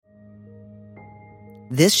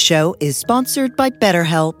This show is sponsored by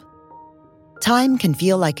BetterHelp. Time can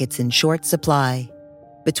feel like it's in short supply.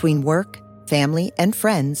 Between work, family, and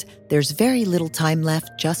friends, there's very little time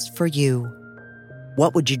left just for you.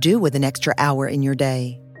 What would you do with an extra hour in your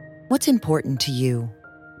day? What's important to you?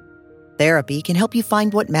 Therapy can help you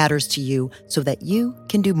find what matters to you so that you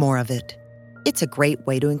can do more of it. It's a great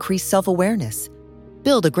way to increase self-awareness,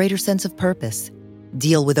 build a greater sense of purpose,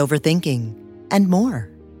 deal with overthinking, and more.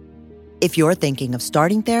 If you're thinking of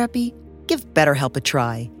starting therapy, give BetterHelp a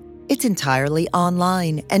try. It's entirely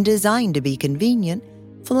online and designed to be convenient,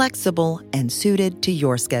 flexible, and suited to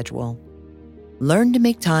your schedule. Learn to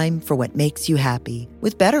make time for what makes you happy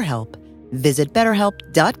with BetterHelp. Visit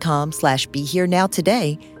BetterHelp.com/BeHereNow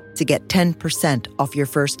today to get 10% off your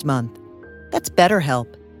first month. That's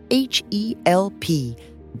BetterHelp,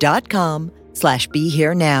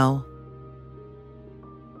 HELP.com/BeHereNow.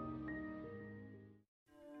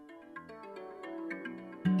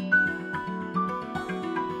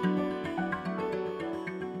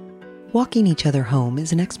 Walking each other home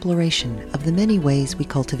is an exploration of the many ways we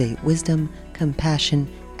cultivate wisdom, compassion,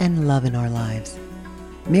 and love in our lives.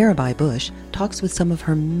 Mirabai Bush talks with some of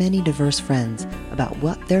her many diverse friends about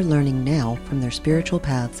what they're learning now from their spiritual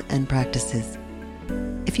paths and practices.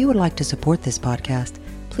 If you would like to support this podcast,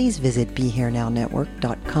 please visit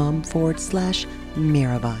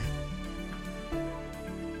BeHereNowNetwork.com/Mirabai.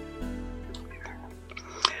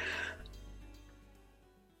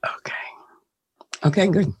 Okay,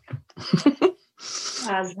 good.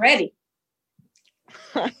 I was ready.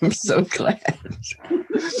 I'm so glad.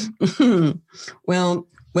 Well,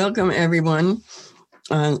 welcome everyone.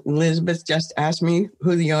 Elizabeth just asked me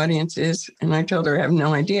who the audience is, and I told her I have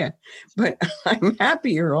no idea. But I'm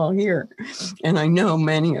happy you're all here. And I know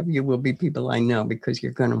many of you will be people I know because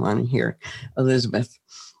you're going to want to hear Elizabeth.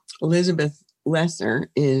 Elizabeth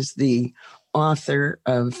Lesser is the author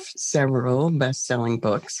of several best-selling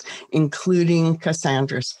books, including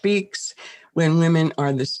Cassandra Speaks, When Women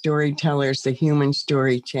Are the Storytellers, The Human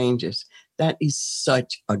Story Changes. That is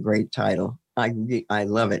such a great title. I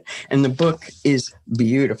love it. And the book is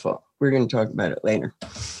beautiful. We're going to talk about it later.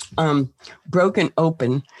 Broken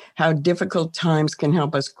Open, How Difficult Times Can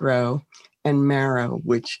Help Us Grow, and Marrow,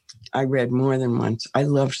 which I read more than once. I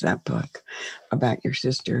loved that book about your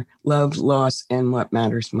sister, Love, Loss, and What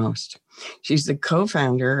Matters Most. She's the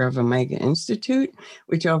co-founder of Omega Institute,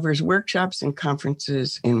 which offers workshops and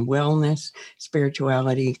conferences in wellness,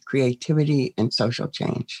 spirituality, creativity, and social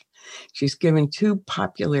change. She's given 2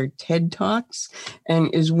 popular TED Talks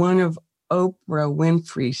and is one of Oprah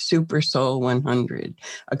Winfrey's Super Soul 100,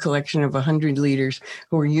 a collection of 100 leaders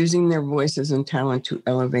who are using their voices and talent to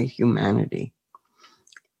elevate humanity.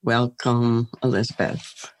 Welcome,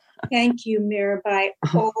 Elizabeth. Thank you, Mirabai.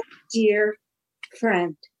 Oh, dear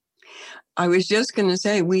friend. I was just going to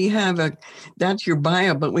say, that's your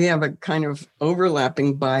bio, but we have a kind of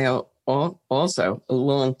overlapping bio also, a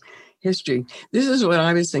long history. This is what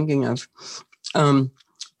I was thinking of.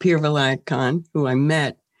 Pir Vilayat Khan, who I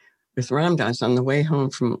met with Ram Dass on the way home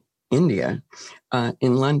from India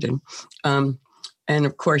in London. And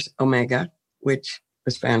of course, Omega, which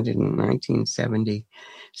was founded in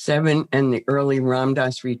 1977, and the early Ram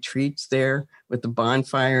Dass retreats there with the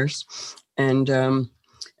bonfires. And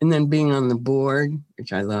then being on the board,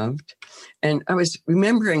 which I loved. And I was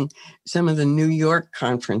remembering some of the New York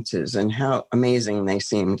conferences and how amazing they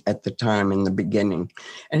seemed at the time in the beginning.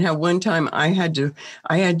 And how one time I had to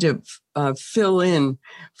fill in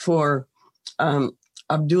for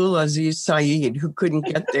Abdul Aziz Saeed, who couldn't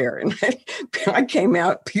get there. And I came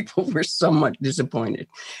out, people were somewhat disappointed.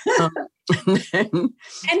 And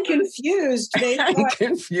confused. They thought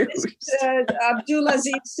confused. Abdul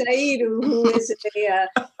Aziz Saeed, who is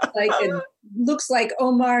looks like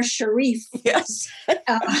Omar Sharif. Yes.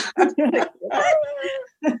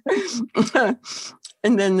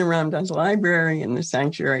 And then the Ram Dass Library and the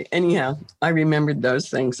Sanctuary. Anyhow, I remembered those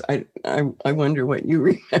things. I wonder what you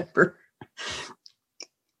remember.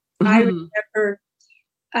 I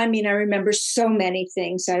remember so many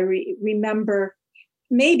things. I remember,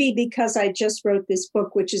 maybe because I just wrote this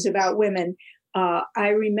book, which is about women, I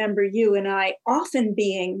remember you and I often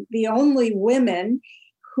being the only women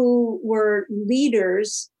who were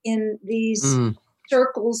leaders in these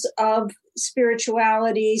circles of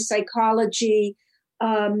spirituality, psychology,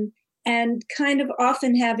 and kind of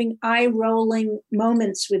often having eye-rolling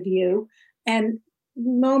moments with you and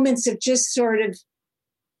moments of just sort of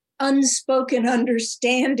unspoken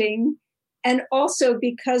understanding. And also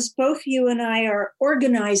because both you and I are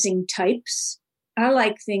organizing types. I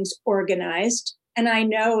like things organized. And I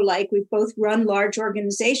know, like, we both run large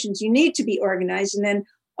organizations. You need to be organized. And then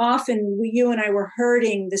often you and I were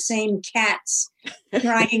herding the same cats,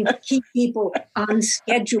 trying to keep people on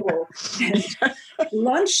schedule. And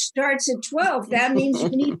lunch starts at 12. That means you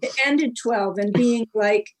need to end at 12, and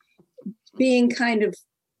being kind of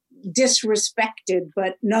disrespected,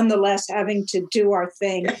 but nonetheless having to do our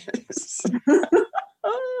thing. Yes.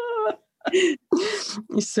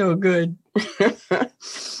 So good.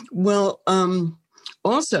 Well,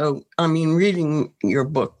 also, I mean, reading your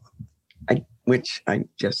book, which I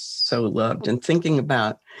just so loved, and thinking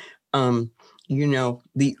about,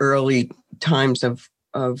 the early times of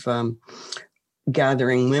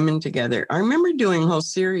gathering women together. I remember doing a whole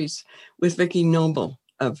series with Vicki Noble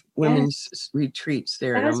of women's retreats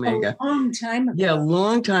there at Omega. A long time ago. Yeah, a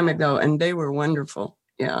long time ago, and they were wonderful.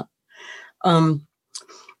 Yeah.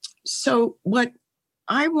 So what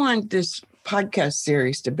I want this podcast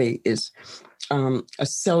series to be is a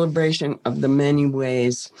celebration of the many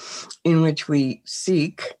ways in which we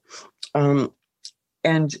seek. I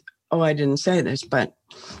didn't say this, but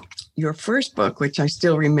your first book, which I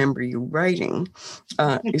still remember you writing,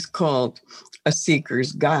 is called A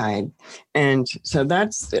Seeker's Guide. And so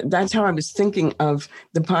that's how I was thinking of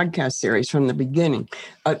the podcast series from the beginning,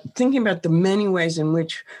 thinking about the many ways in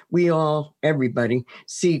which everybody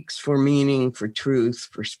seeks for meaning, for truth,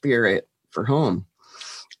 for spirit, for home.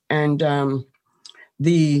 And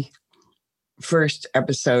the first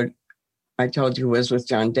episode I told you was with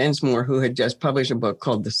John Densmore, who had just published a book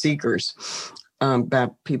called The Seekers,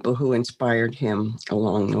 about people who inspired him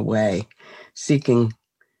along the way, seeking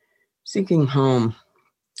home.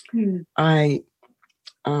 He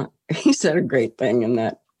said a great thing in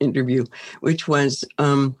that interview, which was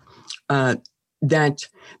that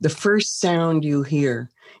the first sound you hear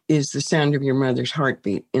is the sound of your mother's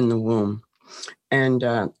heartbeat in the womb. And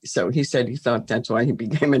so he said he thought that's why he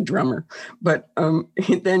became a drummer. But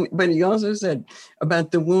he also said about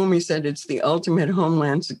the womb, he said it's the ultimate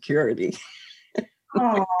homeland security.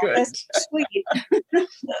 Oh, that's sweet.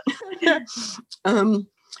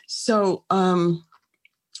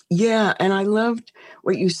 Yeah, and I loved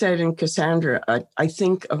what you said in Cassandra. I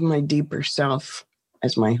think of my deeper self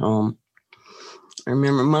as my home. I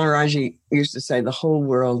remember Maharaji used to say, the whole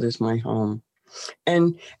world is my home.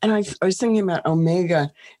 And I was thinking about Omega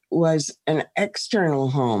was an external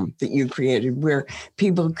home that you created where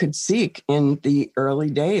people could seek in the early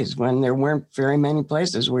days when there weren't very many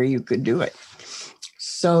places where you could do it.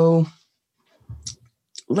 So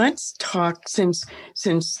let's talk, since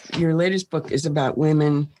your latest book is about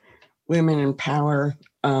women in power,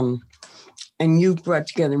 and you've brought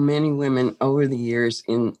together many women over the years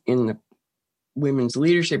in the Women's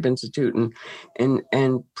Leadership Institute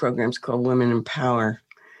and programs called Women in Power.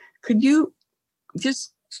 Could you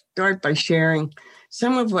just start by sharing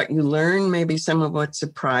some of what you learned, maybe some of what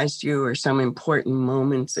surprised you, or some important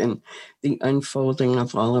moments in the unfolding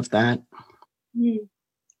of all of that?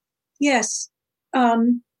 Yes.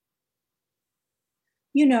 When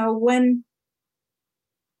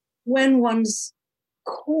one's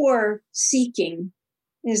core seeking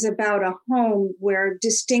is about a home where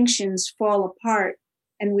distinctions fall apart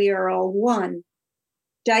and we are all one,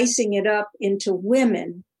 dicing it up into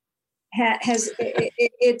women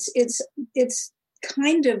it's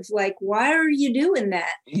kind of like, why are you doing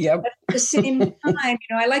that? Yep. But at the same time,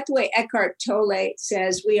 I like the way Eckhart Tolle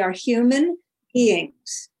says we are human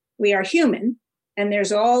beings. We are human, and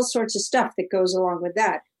there's all sorts of stuff that goes along with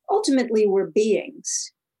that. Ultimately, we're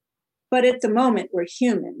beings, but at the moment, we're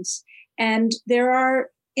humans. And there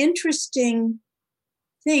are interesting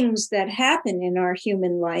things that happen in our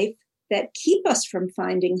human life that keep us from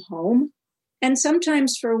finding home. And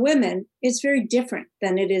sometimes for women, it's very different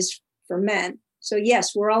than it is for men. So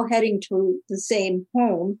yes, we're all heading to the same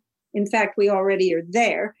home. In fact, we already are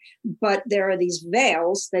there, but there are these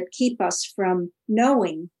veils that keep us from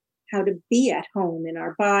knowing how to be at home in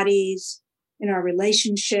our bodies, in our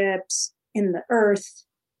relationships, in the earth,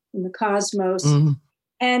 in the cosmos. Mm-hmm.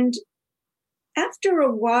 And after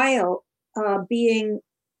a while, being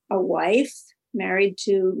a wife, married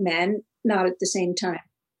to men, not at the same time,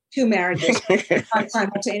 two marriages, not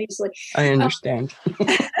simultaneously. I understand.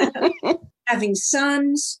 Having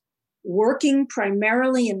sons, working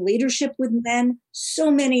primarily in leadership with men, so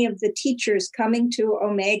many of the teachers coming to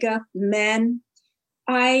Omega, men.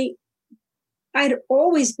 I'd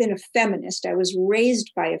always been a feminist. I was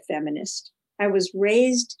raised by a feminist. I was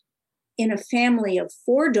raised in a family of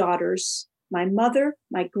 4 daughters, my mother,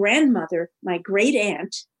 my grandmother, my great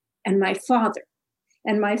aunt, and my father.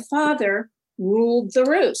 And my father ruled the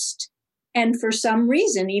roost. And for some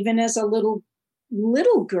reason, even as a little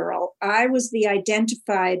girl, I was the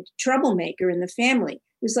identified troublemaker in the family.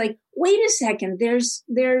 was like, wait a second, there's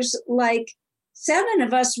like 7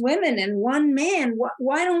 of us women and 1 man.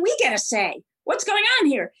 Why don't we get a say? What's going on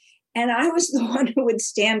here? And I was the one who would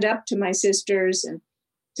stand up to my sisters and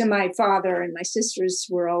to my father, and my sisters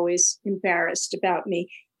were always embarrassed about me.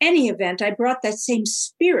 Any event, I brought that same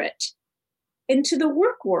spirit into the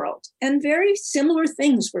work world, and very similar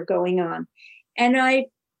things were going on. And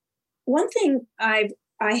one thing I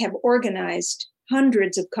have organized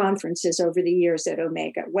hundreds of conferences over the years at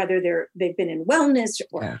Omega, whether they've been in wellness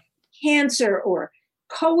or cancer or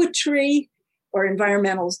poetry or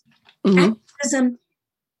environmental activism.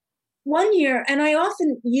 One year, and I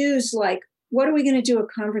often use like, what are we going to do a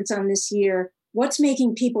conference on this year? What's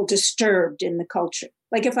making people disturbed in the culture?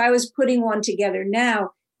 Like if I was putting one together now,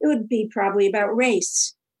 it would be probably about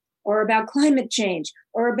race or about climate change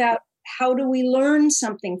or about how do we learn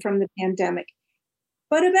something from the pandemic.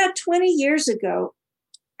 But about 20 years ago,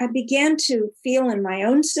 I began to feel in my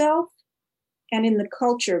own self and in the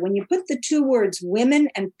culture, when you put the 2 words women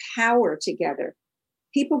and power together,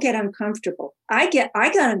 people get uncomfortable. I got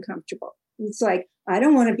uncomfortable. It's like, I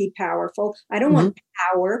don't want to be powerful. I don't want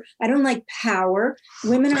power. I don't like power.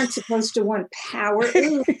 Women aren't supposed to want power.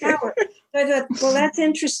 Ooh, power. So I thought, well, that's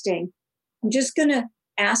interesting. I'm just going to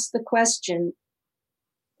ask the question,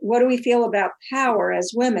 what do we feel about power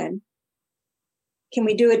as women? Can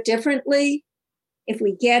we do it differently? If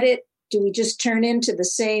we get it, do we just turn into the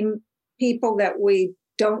same people that we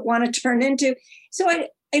don't want to turn into? So I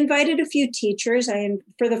invited a few teachers.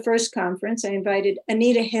 For the first conference, I invited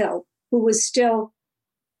Anita Hill, who was still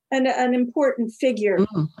an important figure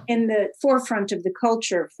in the forefront of the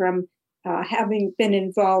culture from having been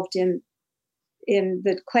involved in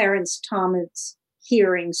the Clarence Thomas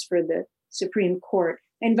hearings for the Supreme Court.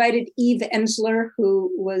 I invited Eve Ensler,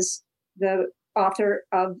 who was the author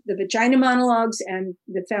of the Vagina Monologues and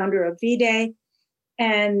the founder of V-Day,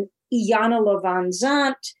 and Iyanla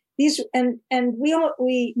Levant. These and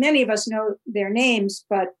we many of us know their names,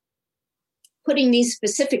 but putting these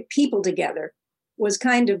specific people together was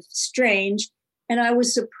kind of strange. And I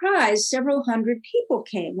was surprised several hundred people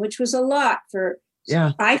came, which was a lot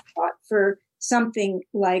I thought, for something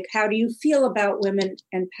like, how do you feel about women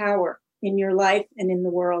and power in your life and in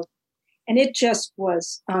the world? And it just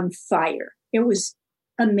was on fire. It was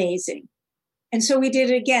amazing. And so we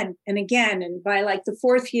did it again and again. And by like the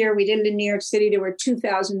 4th year, we did it in New York City. There were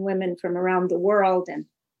 2,000 women from around the world. And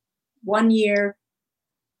one year,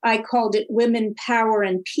 I called it Women, Power,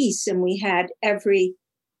 and Peace. And we had every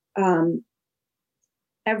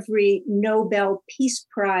Nobel Peace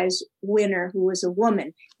Prize winner who was a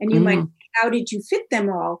woman. And you might, how did you fit them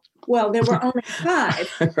all? Well, there were only 5.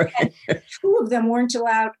 Right. And 2 of them weren't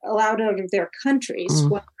allowed out of their countries,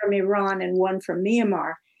 one from Iran and one from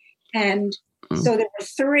Myanmar. And so there were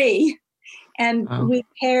 3. And we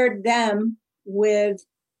paired them with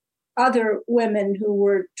other women who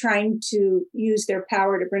were trying to use their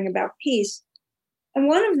power to bring about peace. And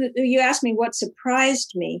you asked me what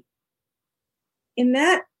surprised me. In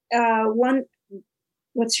that one,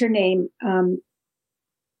 what's her name?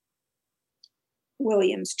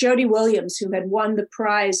 Williams, Jody Williams, who had won the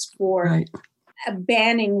prize for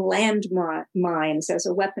banning landmines as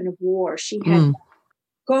a weapon of war. She had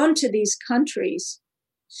gone to these countries,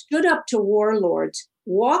 stood up to warlords,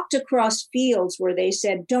 walked across fields where they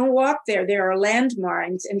said, don't walk there, there are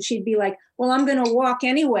landmines. And she'd be like, well, I'm going to walk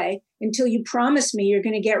anyway until you promise me you're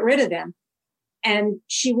going to get rid of them. And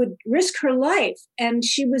she would risk her life. And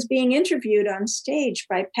she was being interviewed on stage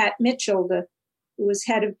by Pat Mitchell, who was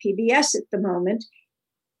head of PBS at the moment.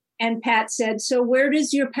 And Pat said, so where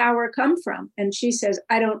does your power come from? And she says,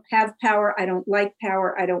 I don't have power. I don't like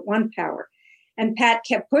power. I don't want power. And Pat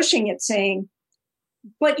kept pushing it, saying,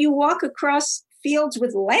 but you walk across fields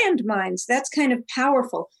with landmines. That's kind of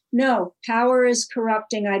powerful. No, power is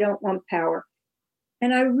corrupting. I don't want power.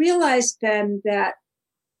 And I realized then that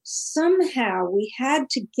somehow we had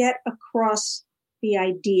to get across the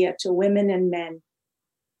idea to women and men.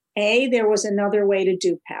 There was another way to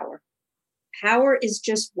do power. Power is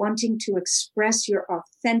just wanting to express your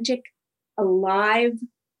authentic, alive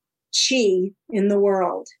chi in the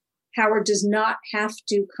world. Power does not have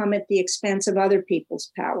to come at the expense of other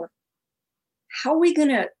people's power. How are we going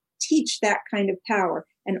to teach that kind of power?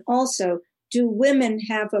 And also, do women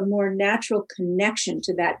have a more natural connection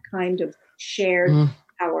to that kind of shared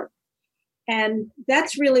power? And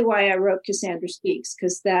that's really why I wrote Cassandra Speaks,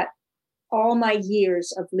 because that all my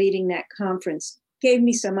years of leading that conference gave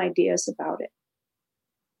me some ideas about it.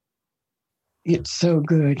 It's so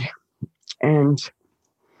good. And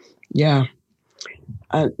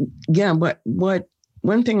what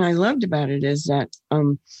one thing I loved about it is that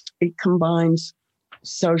it combines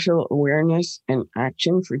social awareness and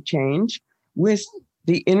action for change with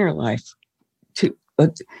the inner life to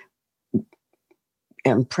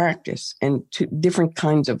and practice and to different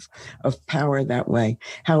kinds of power that way.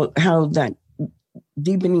 How that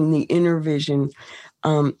deepening the inner vision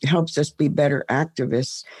helps us be better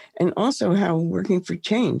activists, and also how working for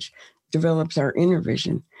change develops our inner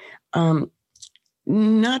vision.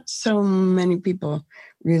 Not so many people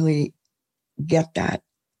really get that,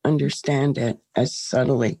 understand it as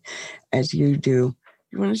subtly as you do.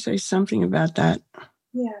 You want to say something about that?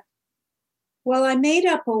 Yeah. Well, I made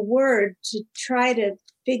up a word to try to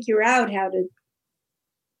figure out how to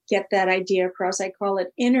get that idea across. I call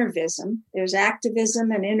it innervism. There's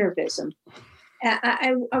activism and innervism.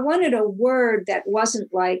 I wanted a word that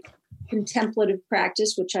wasn't like contemplative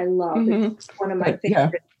practice, which I love. Mm-hmm. It's one of my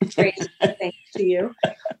favorite phrases, thanks to you.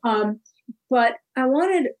 But I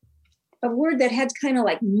wanted a word that had kind of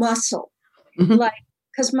like muscle, like,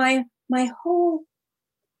 because my whole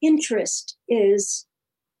interest is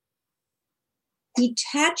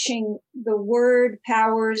detaching the word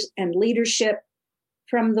powers and leadership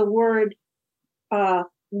from the word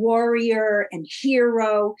warrior and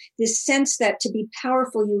hero, this sense that to be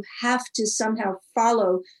powerful, you have to somehow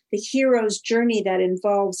follow the hero's journey that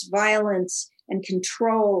involves violence and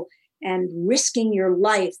control and risking your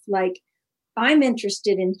life. Like, I'm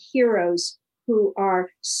interested in heroes who are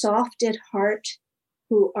soft at heart,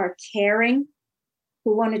 who are caring,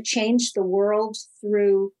 who want to change the world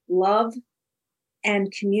through love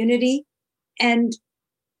and community. And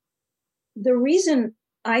the reason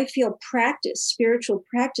I feel practice, spiritual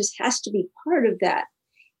practice, has to be part of that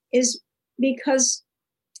is because,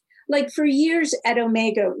 like, for years at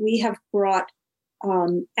Omega, we have brought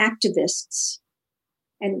activists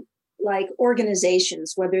and like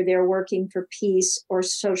organizations, whether they're working for peace or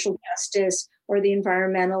social justice or the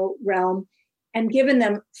environmental realm, and given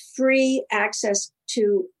them free access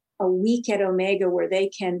to a week at Omega where they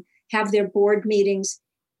can have their board meetings,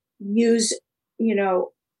 use,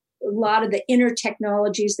 a lot of the inner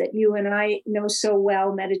technologies that you and I know so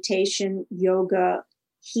well, meditation, yoga,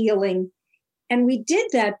 healing. And we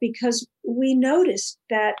did that because we noticed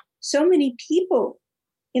that so many people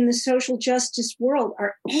in the social justice world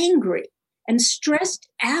are angry and stressed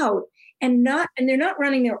out and they're not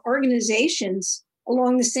running their organizations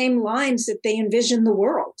along the same lines that they envision the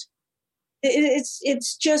world.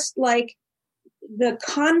 It's just like the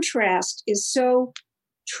contrast is so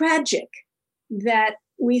tragic that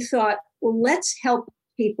we thought, well, let's help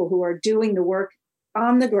people who are doing the work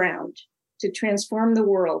on the ground to transform the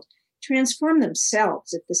world, transform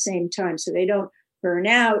themselves at the same time so they don't burn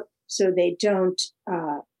out, so they don't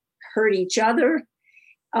hurt each other.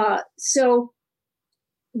 So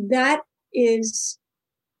that is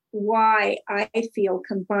why I feel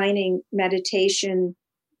combining meditation,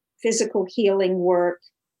 physical healing work,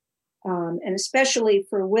 and especially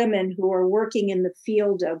for women who are working in the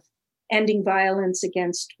field of ending violence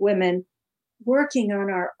against women, working on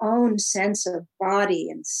our own sense of body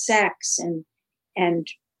and sex and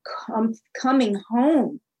coming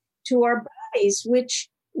home to our bodies, which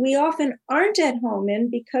we often aren't at home in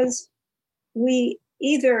because we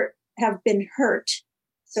either have been hurt,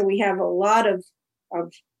 so we have a lot of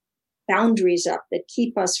boundaries up that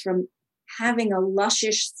keep us from having a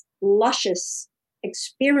luscious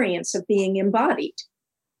experience of being embodied.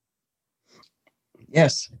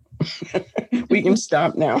 Yes. We can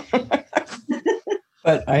stop now.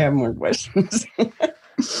 But I have more questions.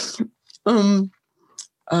 The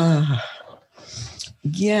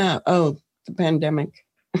pandemic.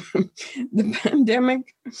 The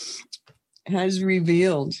pandemic has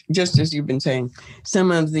revealed, just as you've been saying,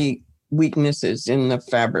 some of the weaknesses in the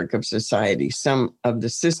fabric of society, some of the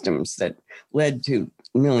systems that led to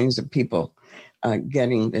millions of people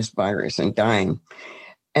getting this virus and dying.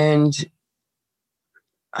 And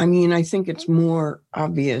I mean, I think it's more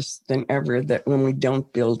obvious than ever that when we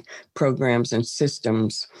don't build programs and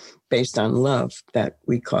systems based on love, that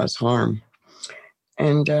we cause harm.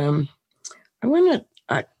 And I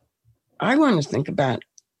want to think about,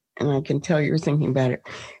 and I can tell you're thinking about it,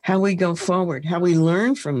 how we go forward, how we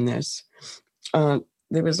learn from this.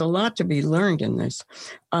 There was a lot to be learned in this.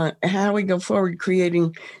 How we go forward,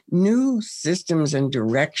 creating new systems and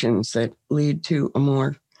directions that lead to a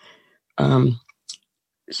more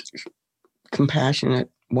compassionate,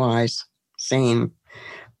 wise, sane,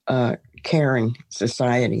 caring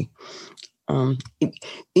society.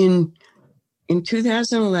 In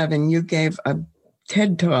 2011, you gave a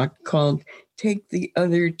TED Talk called Take the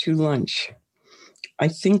Other to Lunch. I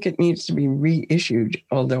think it needs to be reissued,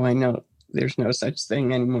 although I know there's no such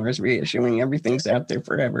thing anymore as reissuing. Everything's out there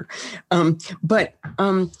forever. But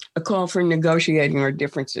a call for negotiating our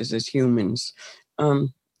differences as humans.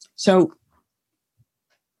 So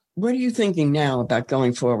what are you thinking now about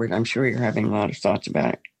going forward? I'm sure you're having a lot of thoughts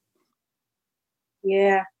about it.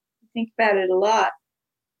 Yeah, I think about it a lot.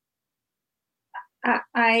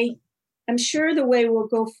 I'm sure the way we'll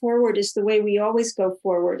go forward is the way we always go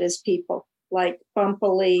forward as people, like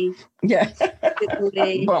bumpily,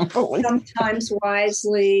 bumpily, sometimes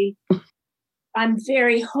wisely. I'm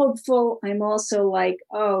very hopeful. I'm also like,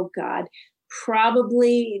 oh God,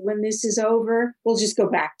 probably when this is over, we'll just go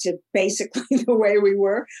back to basically the way we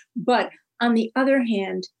were. But on the other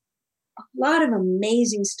hand, a lot of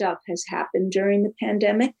amazing stuff has happened during the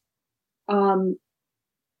pandemic.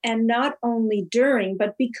 And not only during,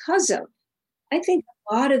 but because of. I think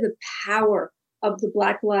a lot of the power of the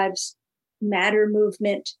Black Lives Matter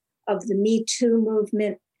movement, of the Me Too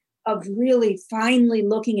movement, of really finally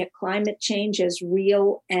looking at climate change as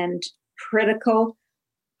real and critical.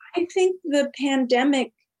 I think the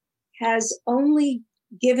pandemic has only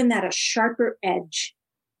given that a sharper edge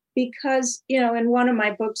because, in one of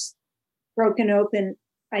my books, Broken Open,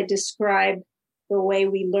 I describe the way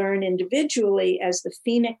we learn individually as the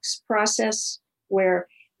Phoenix process, where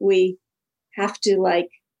we have to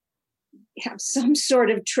have some sort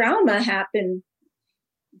of trauma happen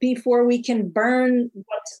before we can burn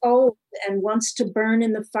what's old and wants to burn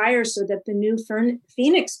in the fire so that the new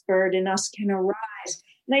Phoenix bird in us can arise.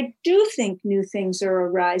 And I do think new things are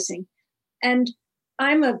arising. And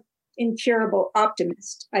I'm an incurable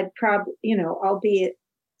optimist. I'd probably,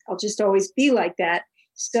 I'll just always be like that.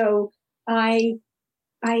 So I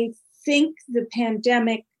think the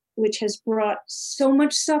pandemic, which has brought so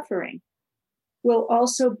much suffering, will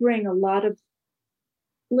also bring a lot of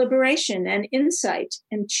liberation and insight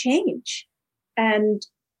and change. And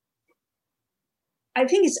I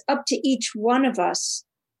think it's up to each one of us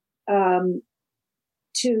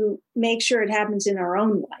to make sure it happens in our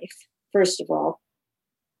own life, first of all.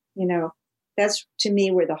 That's to me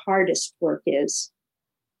where the hardest work is.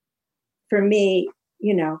 For me,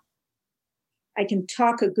 I can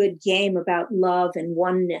talk a good game about love and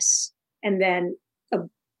oneness and then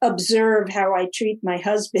observe how I treat my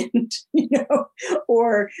husband,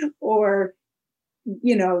 or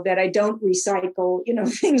that I don't recycle,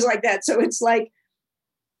 things like that. So it's like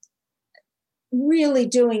really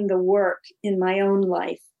doing the work in my own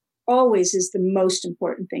life always is the most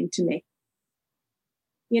important thing to me.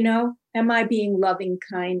 Am I being loving,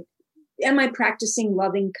 kind? Am I practicing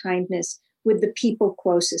loving kindness with the people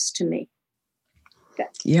closest to me?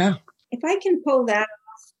 Yeah. If I can pull that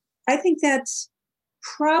off, I think that's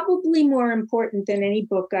probably more important than any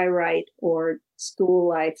book I write or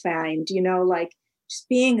school I find, just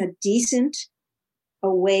being a decent,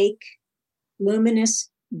 awake, luminous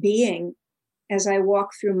being as I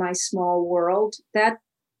walk through my small world.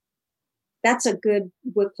 That's a good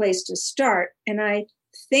place to start. And I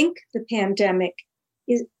think the pandemic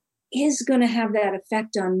is going to have that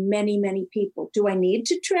effect on many, many people. Do I need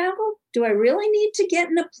to travel? Do I really need to get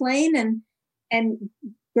in a plane and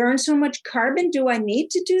burn so much carbon? Do I need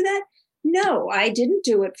to do that? No, I didn't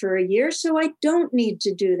do it for a year, so I don't need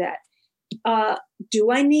to do that.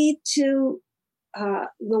 Do I need to, the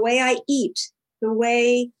way I eat, the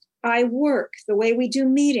way I work, the way we do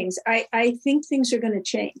meetings, I think things are going to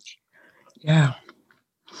change. Yeah.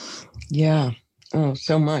 Yeah. Oh,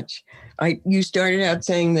 so much. You started out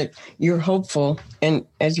saying that you're hopeful. And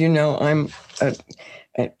as you know, I'm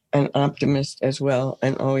an optimist as well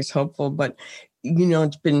and always hopeful. But,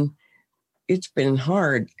 it's been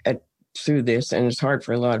hard through this. And it's hard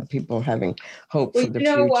for a lot of people having hope for the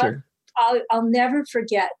future. What? I'll never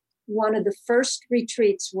forget one of the first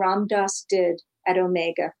retreats Ram Dass did at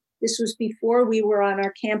Omega. This was before we were on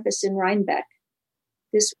our campus in Rhinebeck.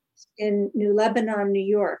 This was in New Lebanon, New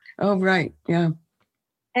York. Oh, right. Yeah.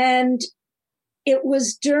 And it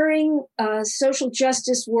was during social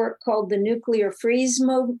justice work called the Nuclear Freeze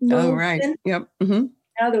movement. Oh, right. Yep. Mm-hmm.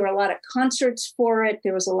 There were a lot of concerts for it.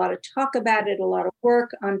 There was a lot of talk about it, a lot of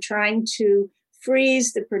work on trying to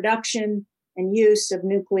freeze the production and use of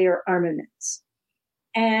nuclear armaments.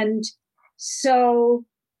 And so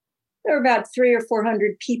there were about 300 or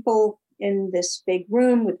 400 people in this big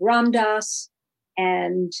room with Ram Dass,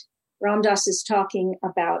 and Ram Dass is talking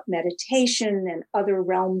about meditation and other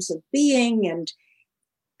realms of being and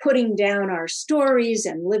putting down our stories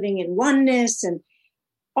and living in oneness. And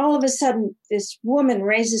all of a sudden, this woman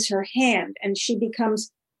raises her hand and she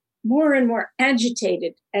becomes more and more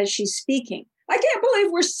agitated as she's speaking. I can't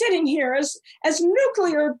believe we're sitting here as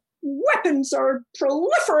nuclear weapons are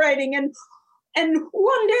proliferating and And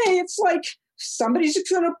one day it's like somebody's just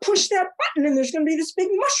going to push that button and there's going to be this big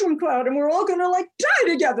mushroom cloud and we're all going to like die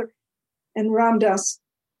together. And Ram Dass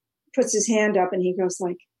puts his hand up and he goes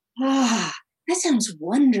like, that sounds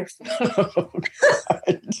wonderful. Oh,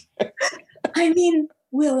 God. I mean,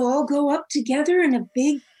 we'll all go up together in a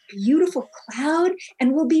big, beautiful cloud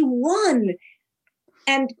and we'll be one.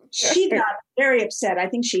 And she got very upset. I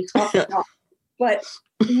think she huffed it off. But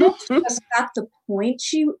most of us got the point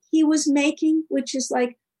he was making, which is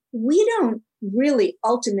like, we don't really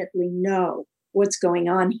ultimately know what's going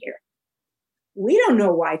on here. We don't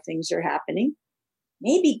know why things are happening.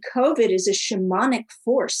 Maybe COVID is a shamanic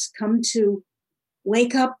force come to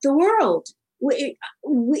wake up the world.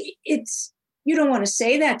 It's you don't want to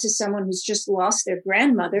say that to someone who's just lost their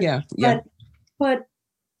grandmother. Yeah. But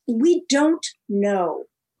we don't know.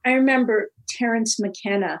 I remember Terence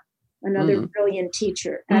McKenna, another brilliant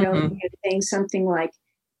teacher, at OU, saying something like,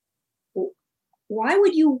 why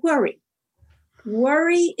would you worry?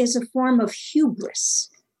 Worry is a form of hubris.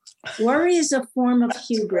 Worry is a form of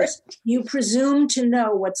hubris. You presume to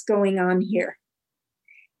know what's going on here.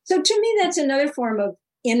 So to me, that's another form of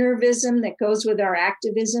innervism that goes with our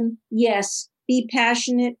activism. Yes, be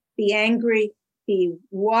passionate, be angry, be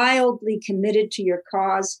wildly committed to your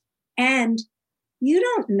cause. And you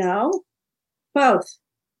don't know. Both.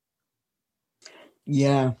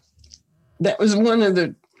 Yeah. That was one of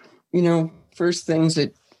the, first things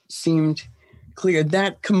that seemed clear.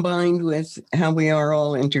 That combined with how we are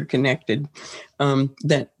all interconnected, who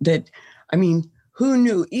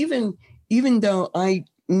knew, even though I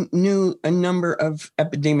knew a number of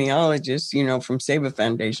epidemiologists, from Seva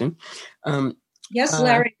Foundation. Yes,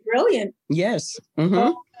 Larry, brilliant. Yes.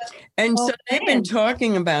 Mm-hmm. So they've been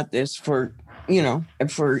talking about this for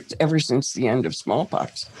ever since the end of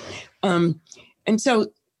smallpox. And so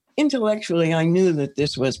intellectually, I knew that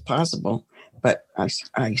this was possible, but I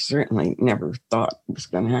certainly never thought it was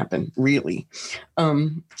going to happen, really. But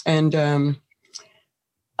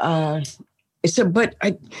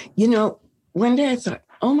one day I thought,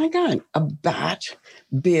 oh my God, a bat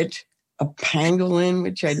bit a pangolin,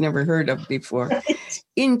 which I'd never heard of before,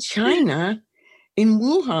 in China, in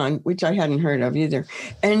Wuhan, which I hadn't heard of either.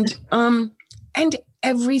 And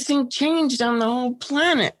everything changed on the whole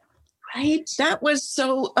planet. Right? That was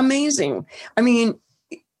so amazing. I mean,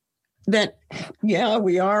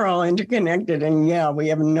 we are all interconnected and we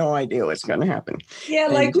have no idea what's going to happen. Yeah,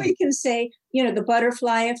 like we can say, the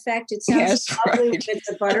butterfly effect. It sounds lovely if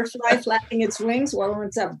it's a butterfly flapping its wings. Well, when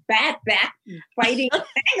it's a bat biting a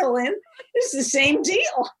pangolin, it's the same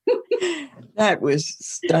deal. That was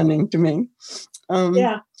stunning to me.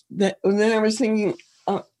 Then I was thinking,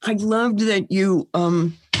 I loved that you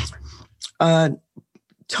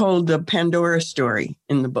told the Pandora story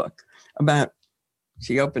in the book about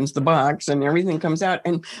she opens the box and everything comes out.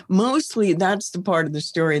 And mostly that's the part of the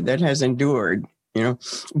story that has endured,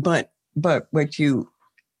 but what you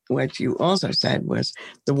also said was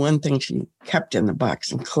the one thing she kept in the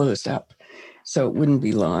box and closed up so it wouldn't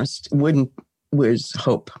be lost, was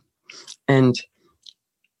hope. And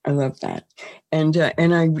I love that. And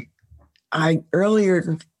I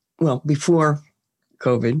earlier, before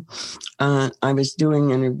COVID, I was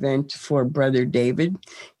doing an event for Brother David.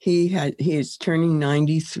 He is turning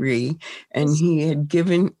 93, and he had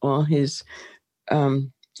given all his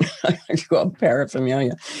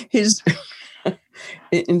paraphernalia, his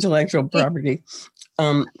intellectual property,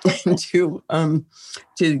 to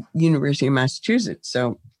University of Massachusetts.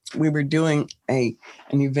 So we were doing an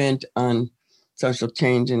event on social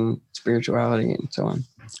change and spirituality and so on.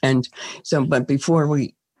 And so, but before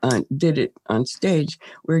we did it on stage,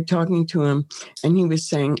 we were talking to him, and he was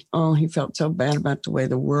saying, he felt so bad about the way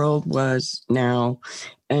the world was now.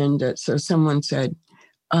 And so someone said,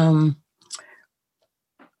 do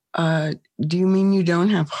you mean you don't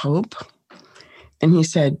have hope? And he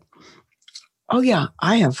said, oh yeah,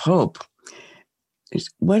 I have hope.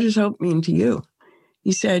 What does hope mean to you?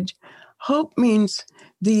 He said, hope means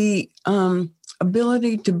the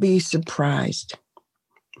ability to be surprised.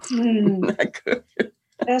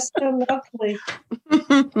 That's so lovely.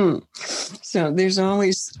 So there's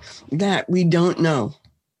always that we don't know.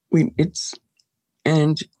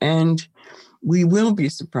 And we will be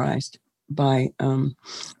surprised by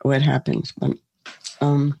what happens. But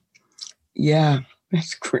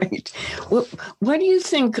that's great. What do you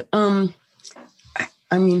think? Have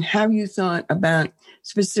you thought about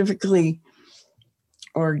specifically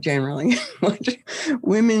or generally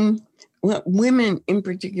what women in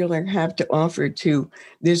particular have to offer to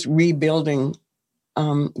this rebuilding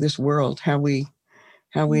this world, how we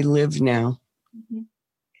live now?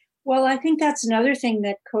 Well, I think that's another thing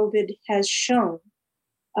that COVID has shown.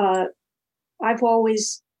 I've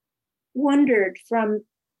always wondered from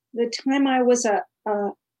the time I was a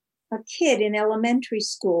kid in elementary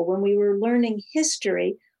school when we were learning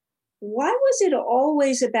history, why was it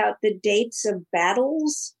always about the dates of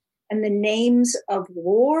battles and the names of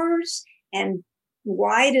wars? And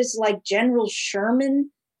why does like General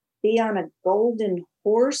Sherman be on a golden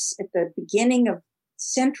horse at the beginning of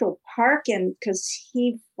Central Park? And because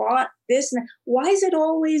he fought this, and why is it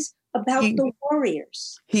always about the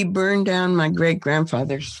warriors? He burned down my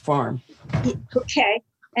great-grandfather's farm. Okay.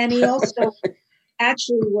 And he also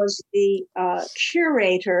actually was the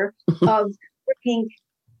curator of bringing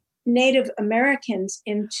Native Americans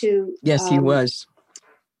into. Yes, he was.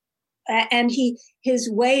 And his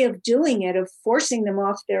way of doing it, of forcing them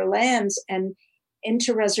off their lands and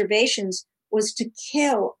into reservations, was to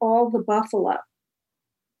kill all the buffalo.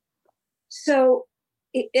 So,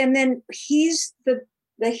 and then he's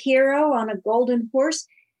the hero on a golden horse.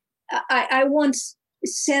 I once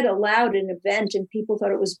said aloud in an event, and people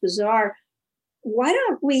thought it was bizarre, why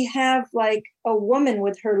don't we have like a woman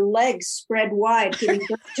with her legs spread wide giving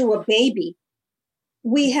birth to a baby?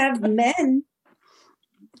 We have men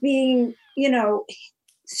being,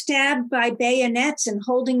 stabbed by bayonets and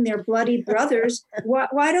holding their bloody brothers.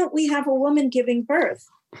 Why don't we have a woman giving birth?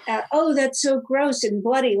 Oh, that's so gross and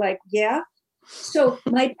bloody. Like, yeah. So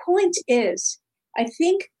my point is, I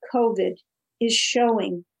think COVID is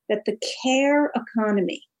showing that the care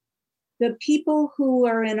economy, the people who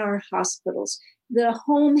are in our hospitals, the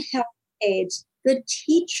home health aides, the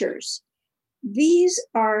teachers, these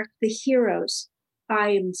are the heroes. I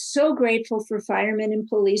am so grateful for firemen and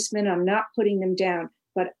policemen. I'm not putting them down,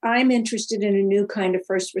 but I'm interested in a new kind of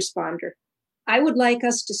first responder. I would like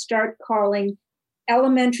us to start calling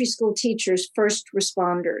elementary school teachers first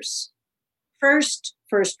responders. First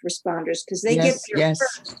responders, because they get there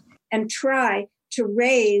first, and try to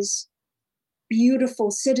raise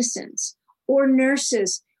beautiful citizens, or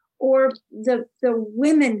nurses, or the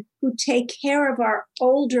women who take care of our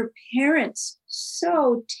older parents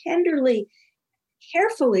so tenderly,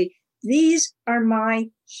 carefully. These are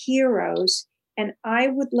my heroes, and I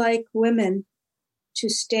would like women to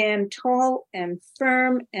stand tall and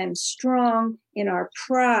firm and strong in our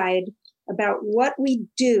pride about what we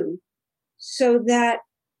do, so that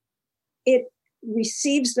it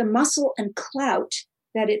receives the muscle and clout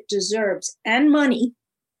that it deserves, and money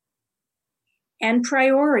and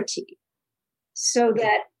priority, so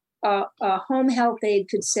that a home health aide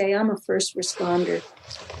could say, I'm a first responder.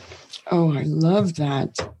 Oh, I love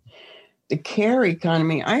that. The care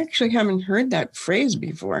economy. I actually haven't heard that phrase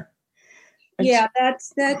before. Yeah,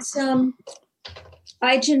 that's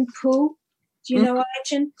Ai-jen Poo. Do you know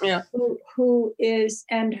Ai-jen? Yeah. Who is,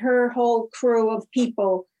 and her whole crew of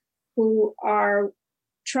people who are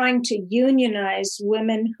trying to unionize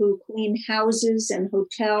women who clean houses and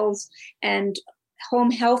hotels and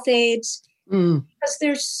home health aides, because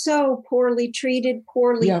they're so poorly treated,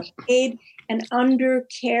 poorly paid, and under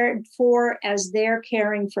cared for as they're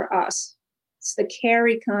caring for us. It's the care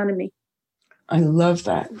economy. I love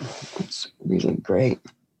that. It's really great.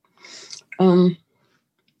 Do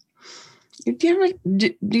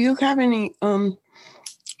you have any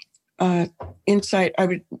insight? I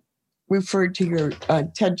would refer to your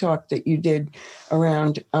TED Talk that you did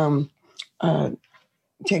around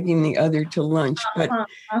taking the other to lunch, but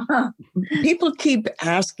people keep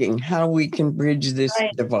asking how we can bridge this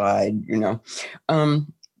divide. Do you have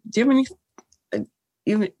any?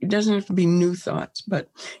 Even it doesn't have to be new thoughts, but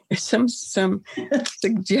some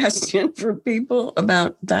suggestion for people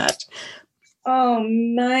about that. Oh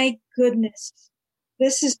my goodness,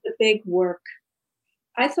 this is the big work.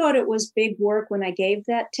 I thought it was big work when I gave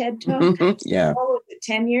that TED Talk. Yeah.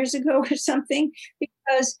 10 years ago or something,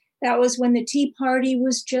 because that was when the Tea Party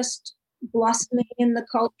was just blossoming in the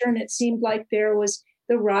culture, and it seemed like there was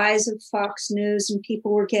the rise of Fox News and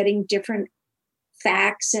people were getting different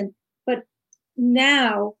facts. But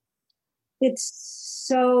now it's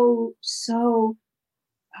so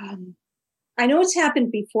I know it's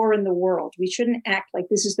happened before in the world. We shouldn't act like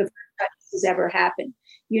this is the first time this has ever happened.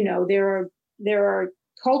 There are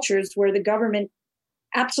cultures where the government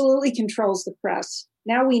absolutely controls the press.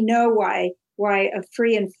 Now we know why a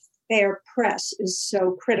free and fair press is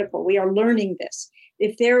so critical. We are learning this.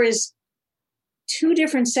 If there is two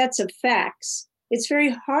different sets of facts, it's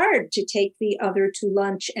very hard to take the other to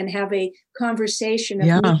lunch and have a conversation.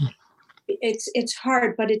 It's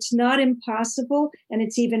hard, but it's not impossible, and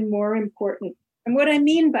it's even more important. And what I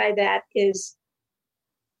mean by that is,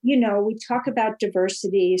 we talk about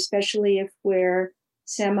diversity, especially if we're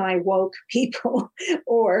semi-woke people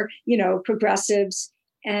or, progressives.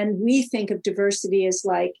 And we think of diversity as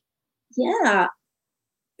like, yeah,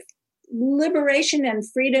 liberation and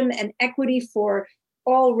freedom and equity for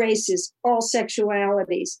all races, all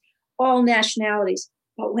sexualities, all nationalities.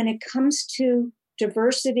 But when it comes to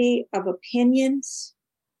diversity of opinions,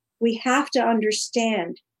 we have to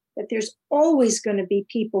understand that there's always going to be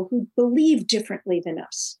people who believe differently than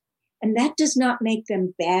us. And that does not make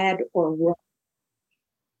them bad or wrong.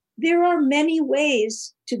 There are many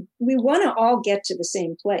ways we want to all get to the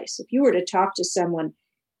same place. If you were to talk to someone,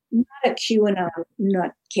 not a QAnon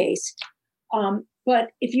nutcase,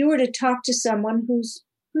 but if you were to talk to someone who's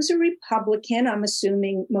a Republican, I'm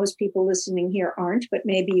assuming most people listening here aren't, but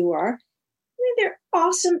maybe you are. They're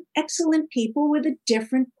awesome, excellent people with a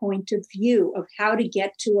different point of view of how to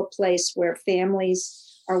get to a place where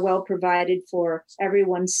families are well provided for,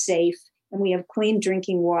 everyone's safe, and we have clean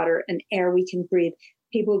drinking water and air we can breathe.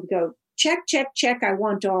 People go, check, check, check. I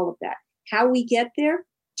want all of that. How we get there,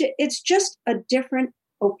 it's just a different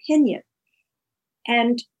opinion.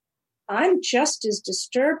 And I'm just as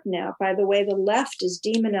disturbed now by the way the left is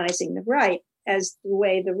demonizing the right as the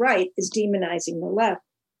way the right is demonizing the left.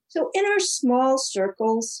 So in our small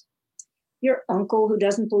circles, your uncle who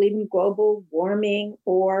doesn't believe in global warming,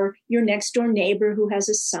 or your next door neighbor who has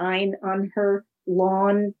a sign on her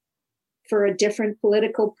lawn for a different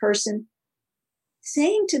political person,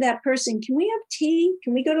 saying to that person, can we have tea?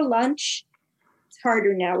 Can we go to lunch? It's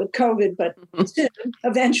harder now with COVID, but soon,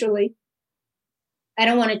 eventually. I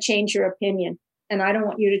don't want to change your opinion, and I don't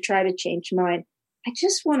want you to try to change mine. I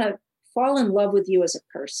just want to fall in love with you as a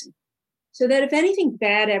person, so that if anything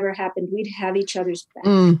bad ever happened, we'd have each other's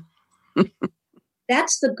back.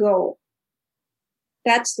 That's the goal.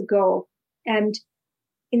 That's the goal. And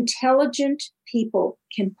intelligent people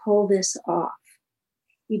can pull this off.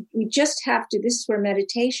 We just have to, this is where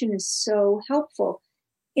meditation is so helpful,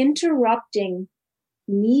 interrupting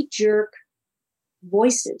knee-jerk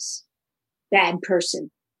voices. Bad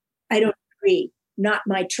person. I don't agree. Not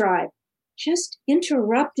my tribe. Just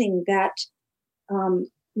interrupting that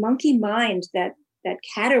monkey mind that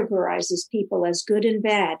categorizes people as good and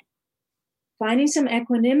bad. Finding some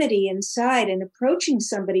equanimity inside and approaching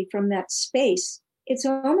somebody from that space. It's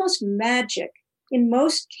almost magic. In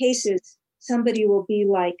most cases, somebody will be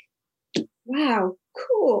like, wow,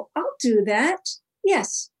 cool, I'll do that.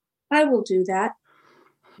 Yes, I will do that.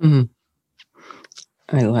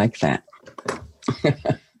 I like that.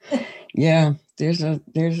 Yeah, there's a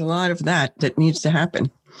lot of that needs to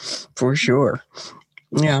happen for sure.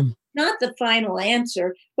 Yeah. Not the final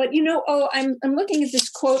answer, but I'm looking at this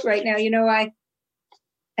quote right now. I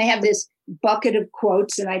have this bucket of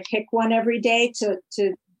quotes, and I pick one every day to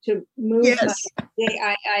move yes. my day.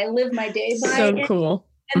 I live my day by. So cool.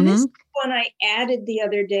 And this one I added the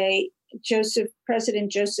other day.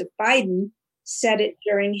 President Joseph Biden said it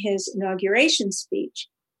during his inauguration speech,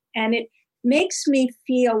 and it makes me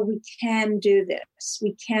feel we can do this.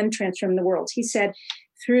 We can transform the world. He said,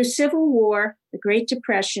 through Civil War, the Great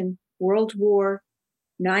Depression, World War,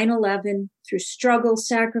 9/11, through struggle,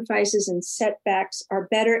 sacrifices, and setbacks, our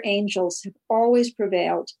better angels have always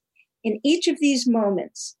prevailed. In each of these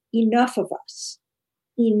moments, enough of us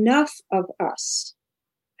have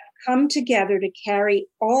come together to carry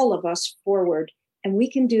all of us forward, and we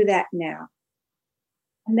can do that now.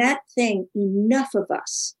 And that thing, enough of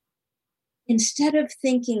us, instead of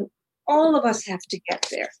thinking all of us have to get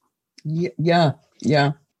there. Yeah.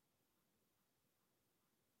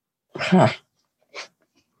 Huh.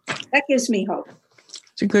 That gives me hope.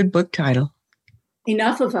 It's a good book title.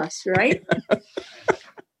 Enough of us, right?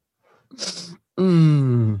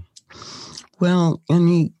 Well,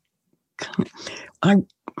 I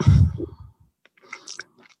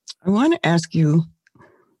want to ask you,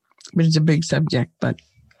 but it's a big subject, but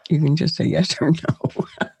you can just say yes or no.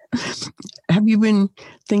 Have you been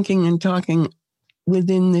thinking and talking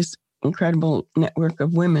within this incredible network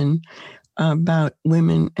of women about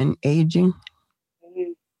women and aging?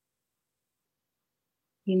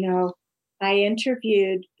 I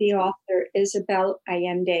interviewed the author Isabel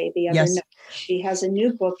Allende the other night. She has a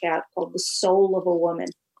new book out called The Soul of a Woman.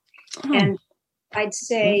 And I'd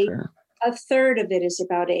say a third of it is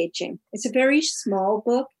about aging. It's a very small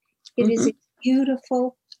book. It is a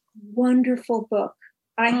beautiful, wonderful book.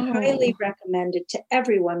 I highly recommend it to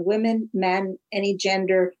everyone, women, men, any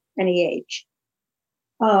gender, any age.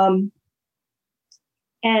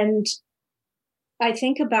 And I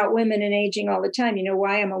think about women and aging all the time. You know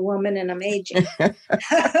why I'm a woman and I'm aging?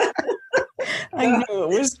 I know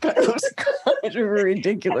it was kind of a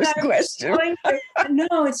ridiculous question.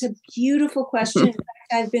 No, it's a beautiful question. In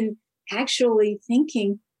fact, I've been actually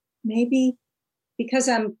thinking maybe because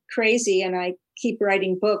I'm crazy and I keep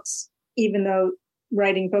writing books, even though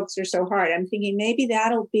writing books are so hard, I'm thinking maybe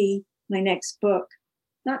that'll be my next book.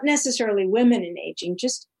 Not necessarily women in aging,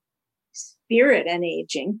 just spirit and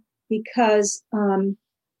aging, because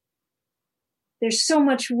there's so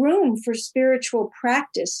much room for spiritual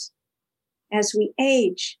practice as we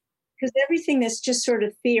age. Because everything that's just sort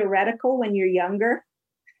of theoretical when you're younger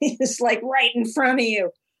is like right in front of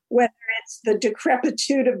you, whether it's the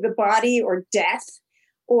decrepitude of the body or death,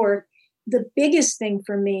 or the biggest thing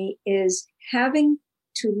for me is having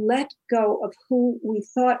to let go of who we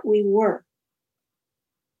thought we were.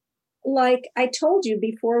 Like I told you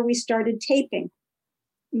before we started taping,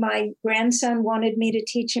 my grandson wanted me to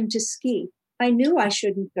teach him to ski. I knew I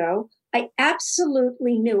shouldn't go. I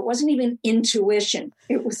absolutely knew. It wasn't even intuition.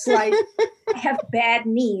 It was like, I have bad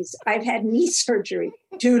knees. I've had knee surgery.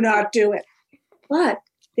 Do not do it. But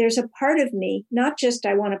there's a part of me, not just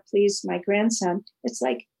I want to please my grandson. It's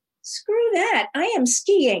like, screw that. I am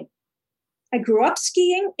skiing. I grew up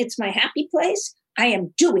skiing. It's my happy place. I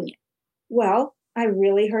am doing it. Well, I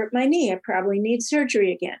really hurt my knee. I probably need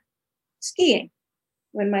surgery again. Skiing.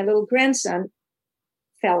 When my little grandson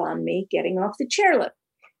fell on me getting off the chairlift.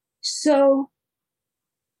 So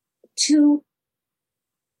to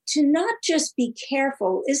not just be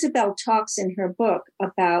careful, Isabel talks in her book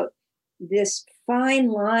about this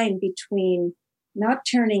fine line between not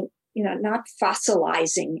turning, not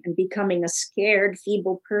fossilizing and becoming a scared,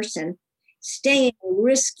 feeble person, staying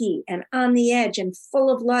risky and on the edge and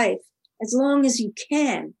full of life as long as you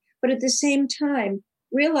can, but at the same time,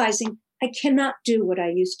 realizing I cannot do what I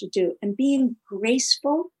used to do and being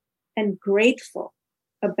graceful and grateful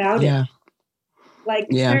about it. Like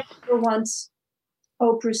I remember once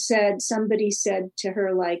Oprah said, somebody said to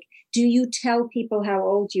her, like, do you tell people how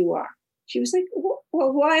old you are? She was like, well,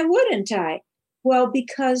 why wouldn't I? Well,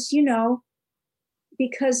 because you don't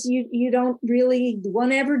really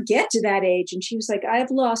want to ever get to that age. And she was like,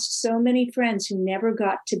 I've lost so many friends who never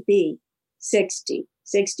got to be 60,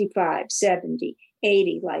 65, 70,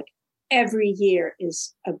 80. Like every year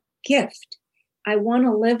is a gift. I want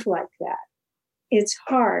to live like that. It's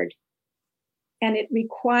hard. And it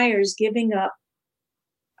requires giving up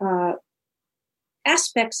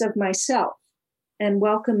aspects of myself and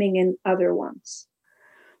welcoming in other ones.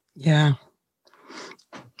 Yeah.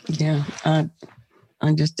 I'll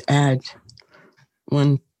just add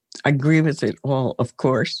one. I agree with it all, of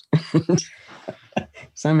course.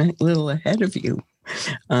 So I'm a little ahead of you,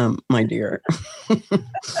 my dear.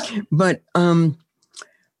 But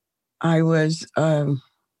I was, I'm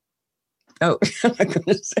going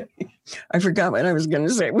to say, I forgot what I was going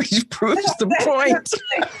to say, which proves the point.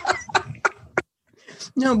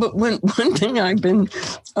 No, but one thing I've been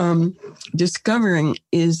discovering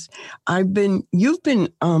is you've been,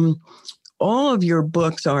 all of your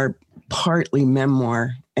books are partly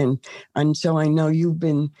memoir. And so I know you've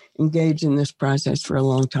been engaged in this process for a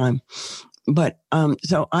long time. But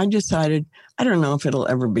so I decided, I don't know if it'll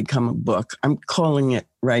ever become a book. I'm calling it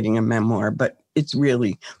writing a memoir, but it's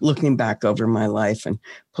really looking back over my life and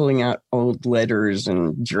pulling out old letters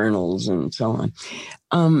and journals and so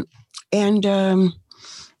on.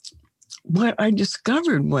 What I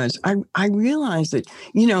discovered was I realized that,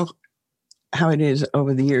 how it is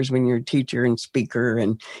over the years when you're a teacher and speaker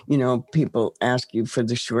and, people ask you for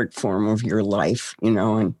the short form of your life,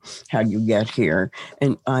 and how you get here.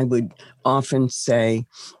 And I would often say,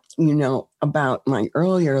 about my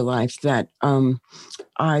earlier life that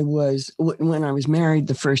I was, when I was married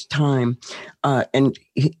the first time, and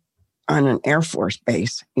on an Air Force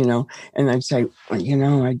base, and I'd say,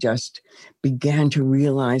 I just began to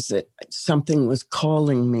realize that something was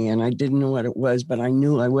calling me and I didn't know what it was, but I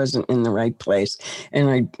knew I wasn't in the right place. And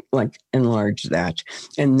I enlarge that.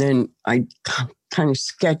 And then I kind of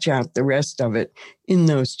sketch out the rest of it in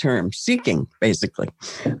those terms, seeking basically.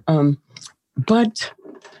 But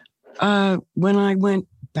when I went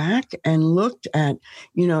back and looked at,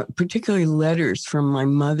 particularly letters from my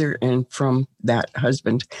mother and from that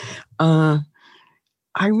husband, I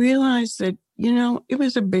realized that, it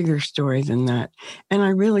was a bigger story than that. And I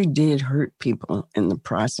really did hurt people in the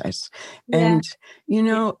process. Yeah.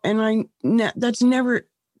 And, that's never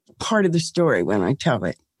part of the story when I tell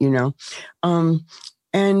it, and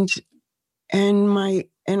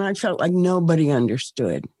I felt like nobody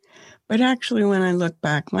understood. But actually, when I look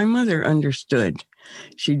back, my mother understood.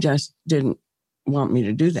 She just didn't want me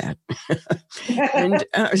to do that. And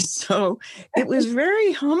so it was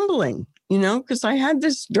very humbling, because I had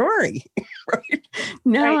this story. Right?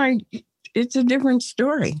 Now right. it's a different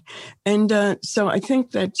story. And so I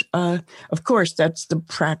think that, of course, that's the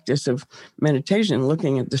practice of meditation,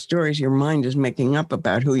 looking at the stories your mind is making up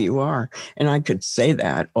about who you are. And I could say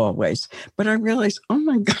that always, but I realized, oh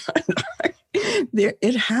my God,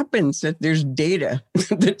 it happens that there's data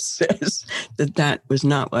that says that was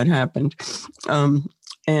not what happened. I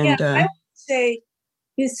would say,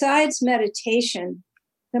 besides meditation,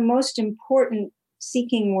 the most important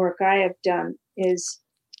seeking work I have done is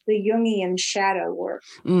the Jungian shadow work.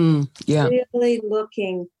 Really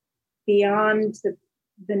looking beyond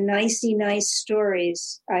the nicey nice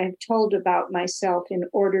stories I have told about myself in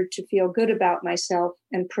order to feel good about myself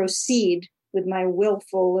and proceed with my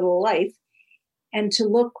willful little life, and to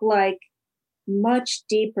look like much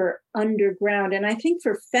deeper underground. And I think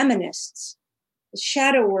for feminists, the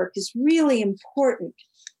shadow work is really important,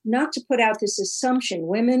 not to put out this assumption,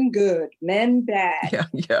 women good, men bad,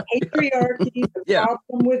 patriarchy, the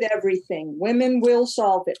problem with everything, women will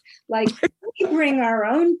solve it. Like, we bring our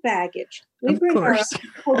own baggage, we bring our own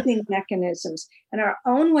coping mechanisms and our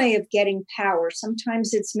own way of getting power.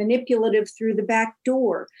 Sometimes it's manipulative through the back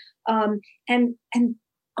door, and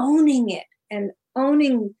owning it, and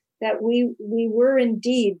owning that we were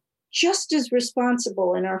indeed just as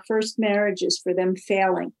responsible in our first marriages for them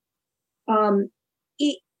failing,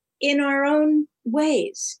 in our own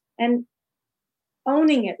ways, and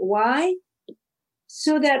owning it. Why?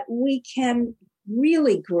 So that we can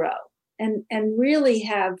really grow and really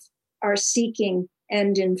have our seeking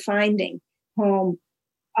end in finding home.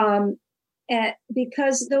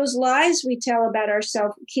 Because those lies we tell about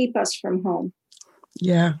ourselves keep us from home.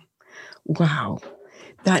 Yeah. Wow.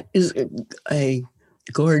 That is a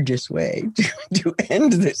gorgeous way to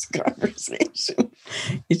end this conversation.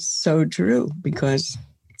 It's so true, because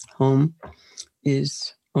home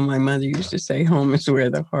is, well, my mother used to say home is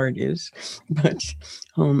where the heart is, but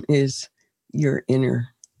home is your inner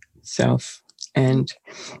self. And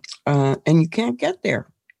you can't get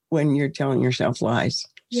there when you're telling yourself lies.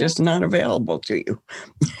 It's just not available to you.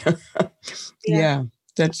 Yeah,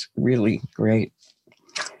 that's really great.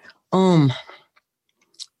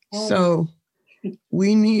 So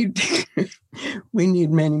we need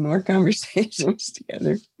many more conversations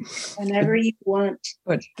together. Whenever you want.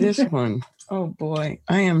 But this one, oh boy,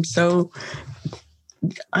 I'm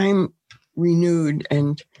renewed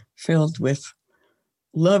and filled with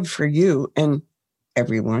love for you and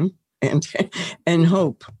everyone, and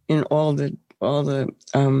hope in all the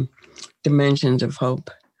dimensions of hope.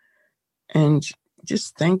 And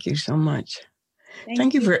just thank you so much.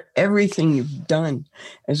 Thank you for everything you've done,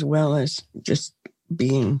 as well as just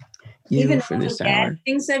being you even for this hour. Bad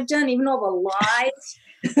things I've done, even all the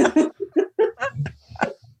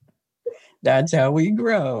lies. That's how we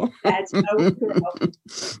grow. That's how we grow.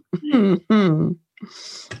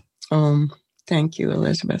 Thank you,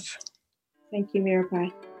 Elizabeth. Thank you,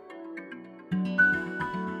 Mirabai.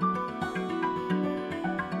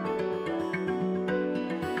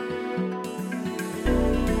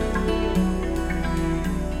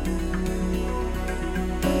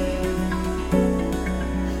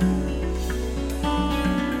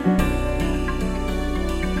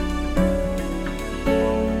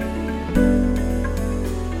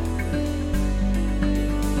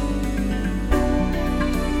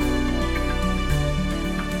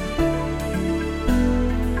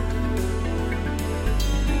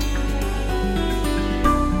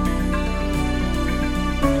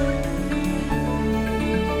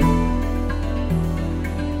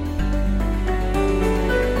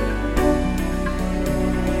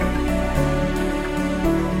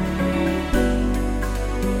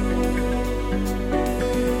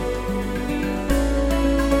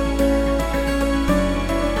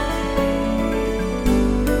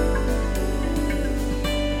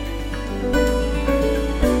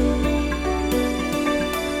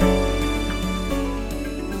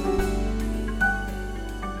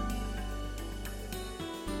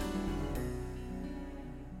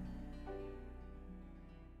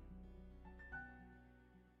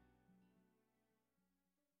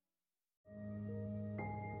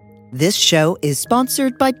 This show is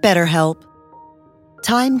sponsored by BetterHelp.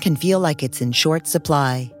 Time can feel like it's in short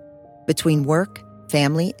supply. Between work,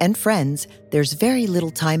 family, and friends, there's very little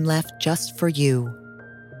time left just for you.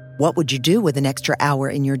 What would you do with an extra hour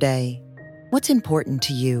in your day? What's important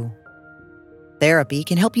to you? Therapy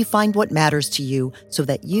can help you find what matters to you so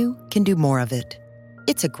that you can do more of it.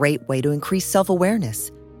 It's a great way to increase self-awareness,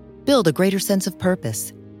 build a greater sense of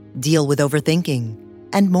purpose, deal with overthinking,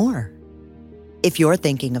 and more. If you're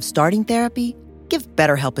thinking of starting therapy, give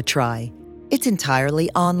BetterHelp a try. It's entirely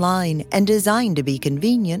online and designed to be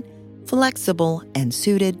convenient, flexible, and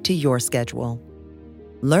suited to your schedule.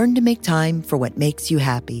 Learn to make time for what makes you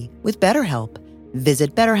happy with BetterHelp.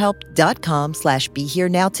 Visit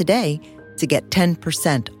BetterHelp.com/BeHereNow today to get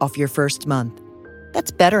 10% off your first month.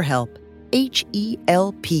 That's BetterHelp,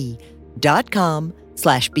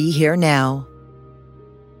 HELP.com/BeHereNow.